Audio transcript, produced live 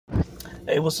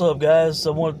Hey, what's up, guys?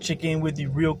 I want to check in with you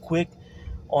real quick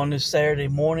on this Saturday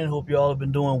morning. Hope you all have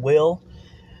been doing well.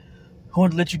 I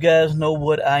want to let you guys know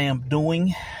what I am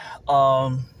doing.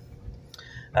 I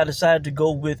decided to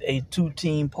go with a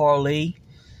two-team parlay.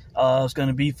 It's going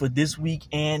to be for this week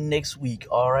and next week,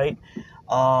 all right?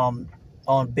 On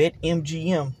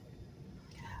BetMGM,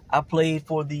 I played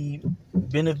for the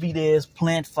Benavidez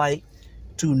plant fight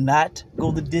to not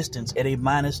go the distance at a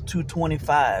minus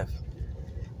 225.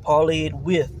 Parlayed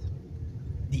with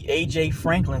the AJ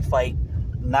Franklin fight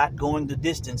not going the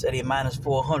distance at a minus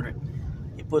 400.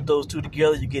 You put those two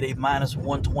together, you get a minus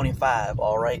 125,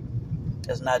 all right?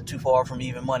 That's not too far from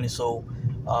even money. So,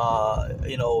 I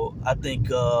think,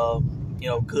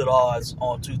 good odds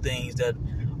on two things that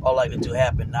are likely to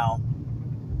happen. Now,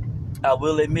 I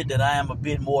will admit that I am a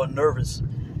bit more nervous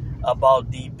about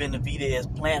the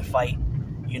Benavidez plant fight,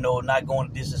 not going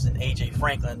the distance in AJ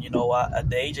Franklin. The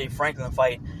AJ Franklin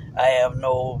fight, I have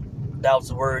no doubts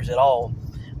or words at all.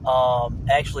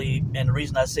 Actually, and the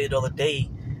reason I said the other day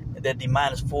that the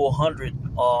minus 400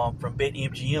 from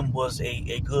BetMGM was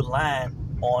a good line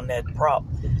on that prop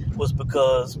was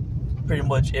because pretty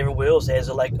much everywhere else has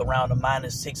it like around a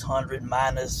minus 600,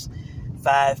 minus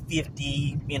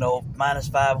 550, minus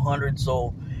 500.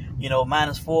 So,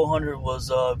 minus 400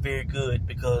 was very good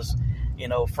because,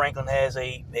 Franklin has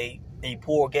a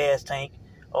poor gas tank,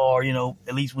 or,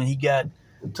 at least when he got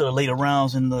to the later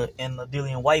rounds in the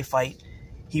Dillian White fight,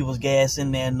 he was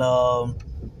gassing, and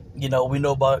we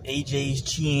know about AJ's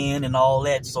chin and all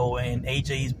that, so, and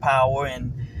AJ's power,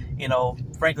 and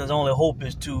Franklin's only hope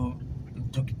is to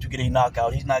get a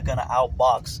knockout. He's not gonna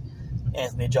outbox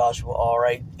Anthony Joshua, all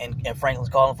right, and Franklin's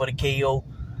calling for the KO.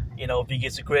 If he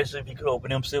gets aggressive, he could open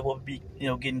himself up,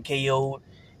 getting KO'd,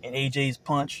 and AJ's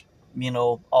punch,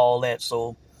 all that.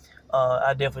 So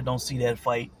I definitely don't see that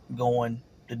fight going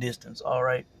the distance, all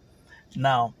right?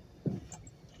 Now,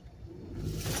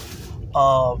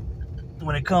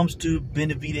 when it comes to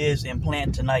Benavidez and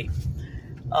Plant tonight,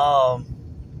 I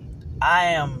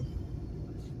am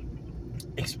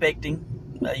expecting,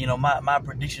 my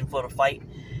prediction for the fight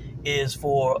is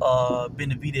for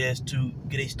Benavidez to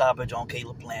get a stoppage on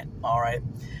Caleb Plant, all right?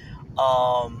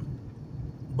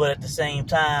 But at the same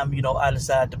time, I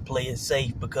decided to play it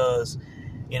safe because,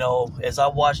 as I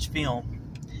watched film,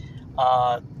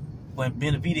 when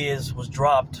Benavidez was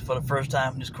dropped for the first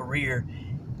time in his career,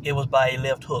 it was by a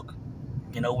left hook,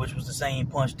 which was the same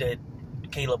punch that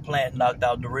Caleb Plant knocked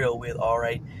out Darrell with, all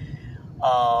right?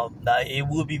 Now, it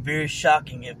would be very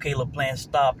shocking if Caleb Plant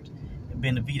stopped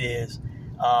Benavidez,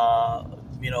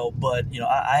 but,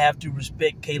 I have to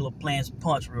respect Caleb Plant's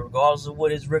punch, regardless of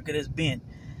what his record has been,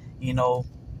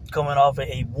 coming off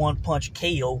a one-punch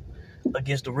KO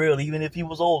against Darrell, even if he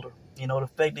was older. The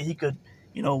fact that he could,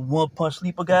 one-punch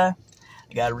sleep a guy,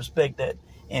 I got to respect that.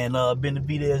 And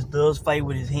Benavidez does fight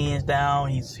with his hands down.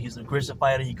 He's an aggressive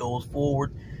fighter. He goes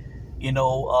forward.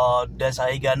 That's how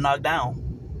he got knocked down.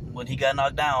 When he got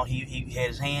knocked down, he had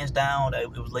his hands down. It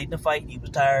was late in the fight. He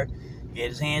was tired. He had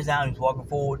his hands down. He was walking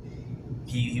forward.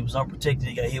 He was unprotected.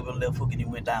 He got hit with a left hook and he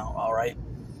went down. All right.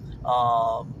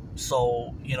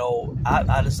 So,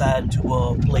 I decided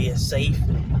to play it safe.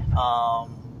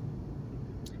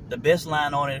 The best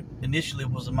line on it initially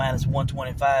was a minus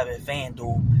 125 at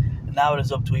FanDuel. Now it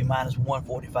is up to a minus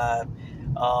 145.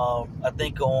 I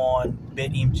think on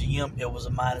BetMGM it was a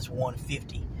minus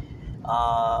 150.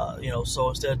 So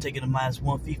instead of taking a minus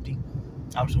 150,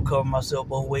 I'm just going to cover myself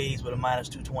both ways with a minus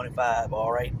 225,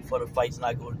 all right, for the fights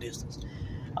not go the distance.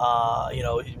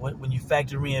 When you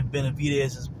factor in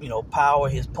Benavidez's, power,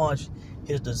 his punch,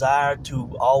 his desire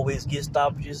to always get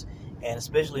stoppages, and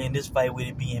especially in this fight with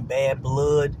it being bad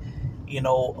blood,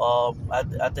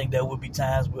 I think there would be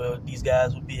times where these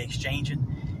guys would be exchanging,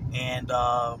 and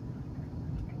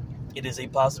it is a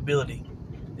possibility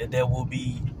that there will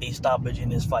be a stoppage in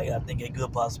this fight. I think a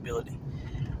good possibility.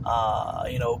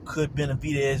 Could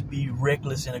Benavidez be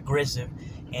reckless and aggressive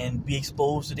and be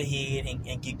exposed to the head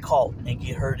and get caught and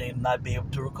get hurt and not be able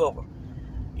to recover?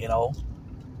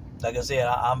 Like I said,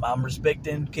 I'm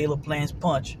respecting Caleb Plant's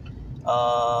punch,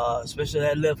 especially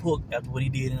that left hook after what he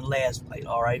did in the last fight,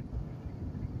 all right?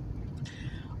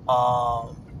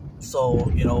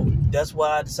 So, that's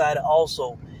why I decided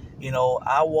also,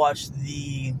 I watched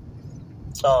the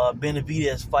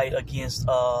Benavidez fight against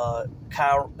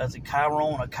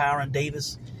Kyron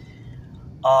Davis.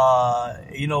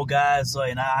 Guys,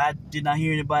 and I did not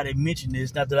hear anybody mention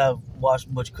this, not that I've watched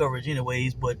much coverage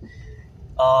anyways, but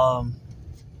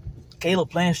Caleb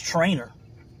Plant's trainer,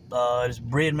 this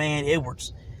Breadman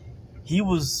Edwards, he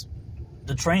was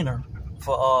the trainer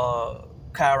for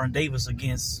Kyron Davis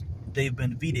against Dave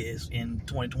Benavidez in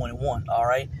 2021. All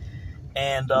right,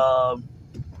 and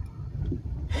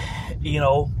you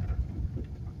know,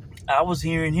 I was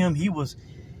hearing him. He was,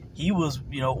 you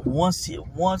know, once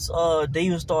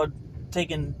Davis started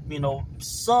taking, you know,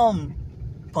 some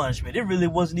punishment, it really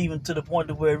wasn't even to the point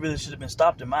of where it really should have been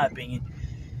stopped, in my opinion.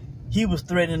 He was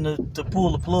threatening to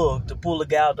pull the plug, to pull the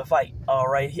guy out the fight. All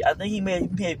right, I think he may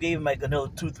have gave him like another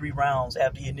 2-3 rounds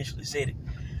after he initially said it.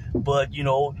 But you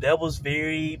know, that was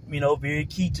very, you know, very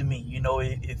key to me. You know,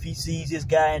 if he sees this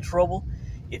guy in trouble,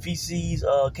 if he sees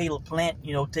Caleb Plant,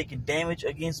 you know, taking damage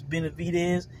against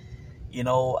Benavidez, you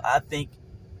know, I think,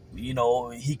 you know,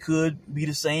 he could be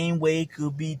the same way,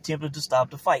 could be tempted to stop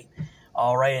the fight.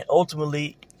 All right, and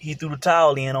ultimately he threw the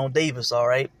towel in on Davis. All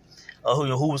right.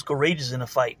 Who was courageous in the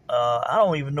fight. I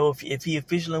don't even know if he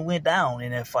officially went down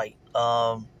in that fight.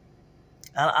 I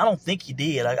don't think he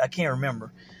did. I can't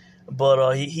remember.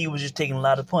 But he was just taking a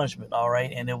lot of punishment, all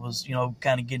right? And it was, you know,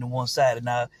 kind of getting one-sided.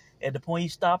 Now, at the point he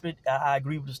stopped it, I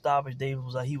agree with the stoppage.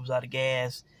 Davis he was out of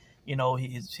gas. You know,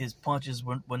 his punches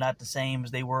were not the same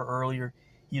as they were earlier.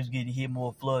 He was getting hit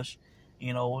more flush.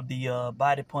 You know, the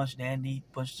body punch and the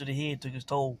punch to the head took his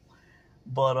toll.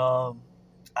 But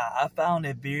I found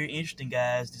that very interesting,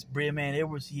 guys. This Breadman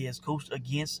Edwards, he has coached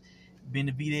against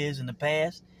Benavidez in the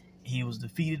past. He was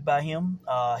defeated by him.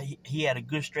 He had a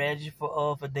good strategy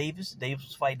for Davis. Davis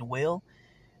was fighting well,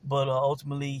 but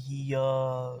ultimately he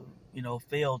you know,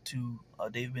 failed to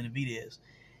David Benavidez.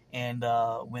 And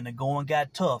when the going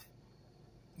got tough,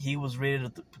 he was ready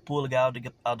to pull the guy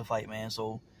out the fight, man.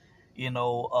 So, you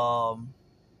know,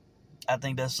 I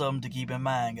think that's something to keep in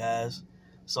mind, guys.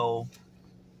 So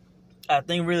I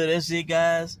think really that's it,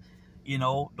 guys. You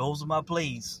know, those are my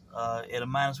plays at a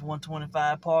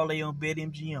 -125 parlay on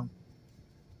BetMGM.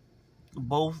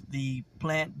 Both the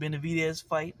Plant Benavidez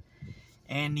fight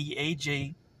and the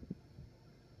AJ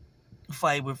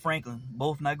fight with Franklin,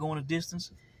 both not going the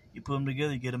distance. You put them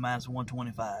together, you get a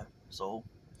 -125. So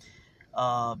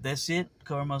that's it.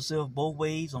 Cover myself both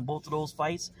ways on both of those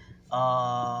fights.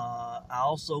 I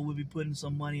also will be putting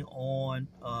some money on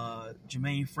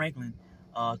Jermaine Franklin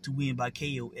to win by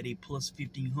KO at a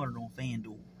 +1500 on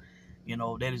FanDuel. You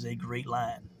know, that is a great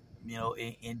line. You know,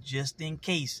 and just in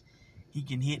case he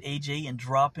can hit AJ and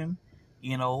drop him,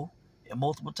 you know,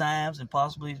 multiple times and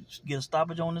possibly get a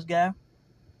stoppage on this guy.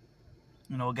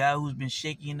 You know, a guy who's been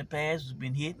shaky in the past, who's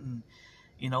been hit and,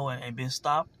 you know, and been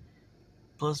stopped.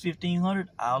 +1500,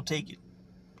 I'll take it.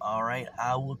 All right,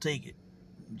 I will take it.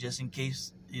 Just in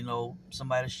case, you know,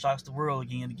 somebody shocks the world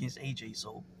again against AJ.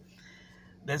 So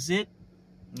that's it.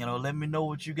 You know, let me know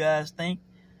what you guys think.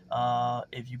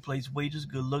 If you place wagers,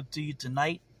 good luck to you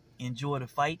tonight. Enjoy the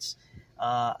fights.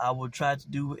 I will try to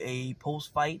do a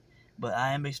post-fight, but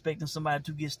I am expecting somebody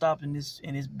to get stopped in this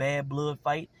bad blood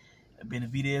fight.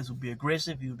 Benavidez will be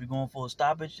aggressive. He will be going for a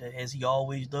stoppage, as he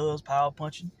always does, power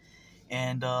punching.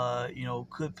 And, you know,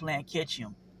 could Plant catch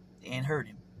him and hurt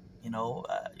him? You know,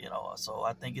 so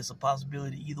I think it's a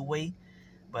possibility either way.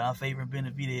 But I'm favoring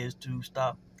Benavidez to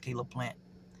stop Caleb Plant.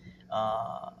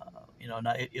 You know,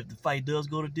 now if the fight does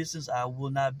go to distance, I will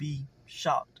not be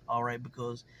shocked, all right,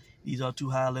 because these are two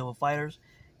high-level fighters.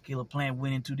 Caleb Plant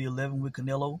went into the 11 with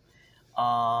Canelo.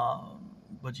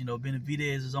 But, you know,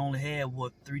 Benavidez has only had,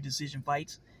 3 decision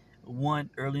fights. One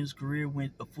early in his career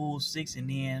went a full 6, and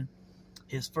then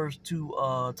his first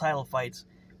 2 title fights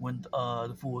went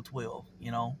the full 12,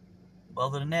 you know. But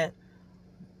other than that,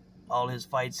 all his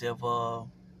fights have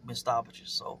been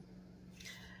stoppages. So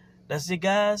that's it,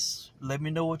 guys. Let me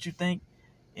know what you think.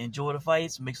 Enjoy the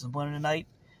fights. Make some money tonight.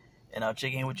 And I'll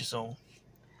check in with you soon.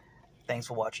 Thanks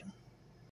for watching.